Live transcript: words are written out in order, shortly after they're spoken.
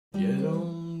E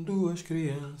eram duas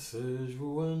crianças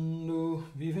voando,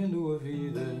 vivendo a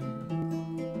vida,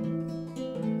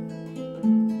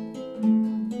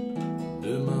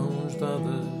 de mãos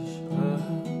dadas,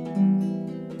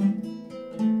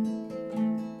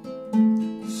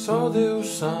 só Deus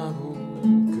sabe o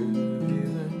que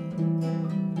vivem,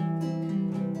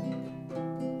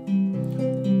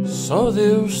 só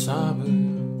Deus sabe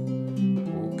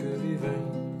o que vivem.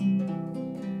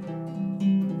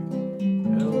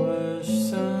 Elas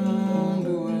são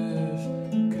duas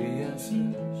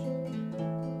crianças,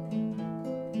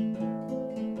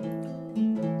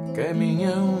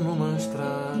 caminham numa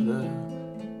estrada,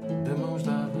 de mãos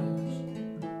dadas.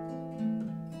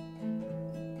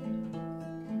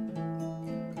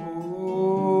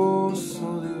 Oh,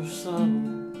 só Deus sabe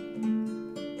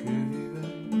que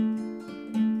vivem.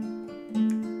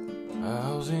 A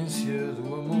ausência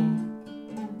do amor,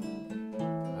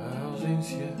 a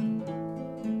ausência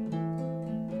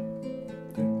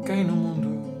de quem no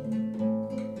mundo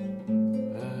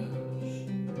as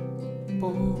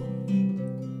pôs.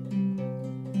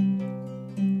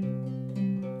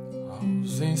 A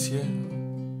ausência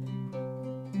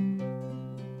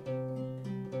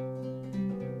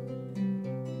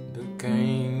de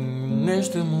quem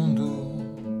neste mundo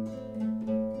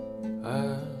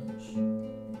as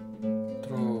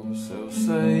trouxe, eu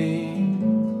sei.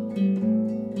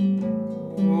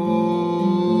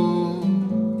 Oh,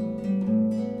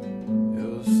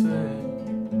 eu sei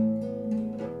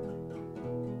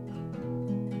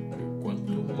que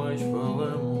quanto mais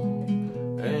falamos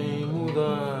em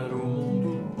mudar o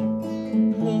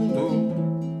mundo,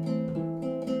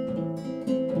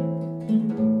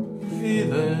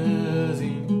 vidas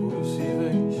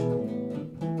impossíveis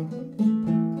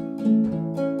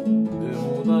de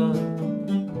mudar.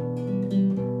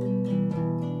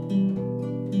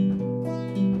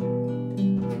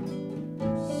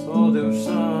 Só Deus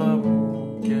sabe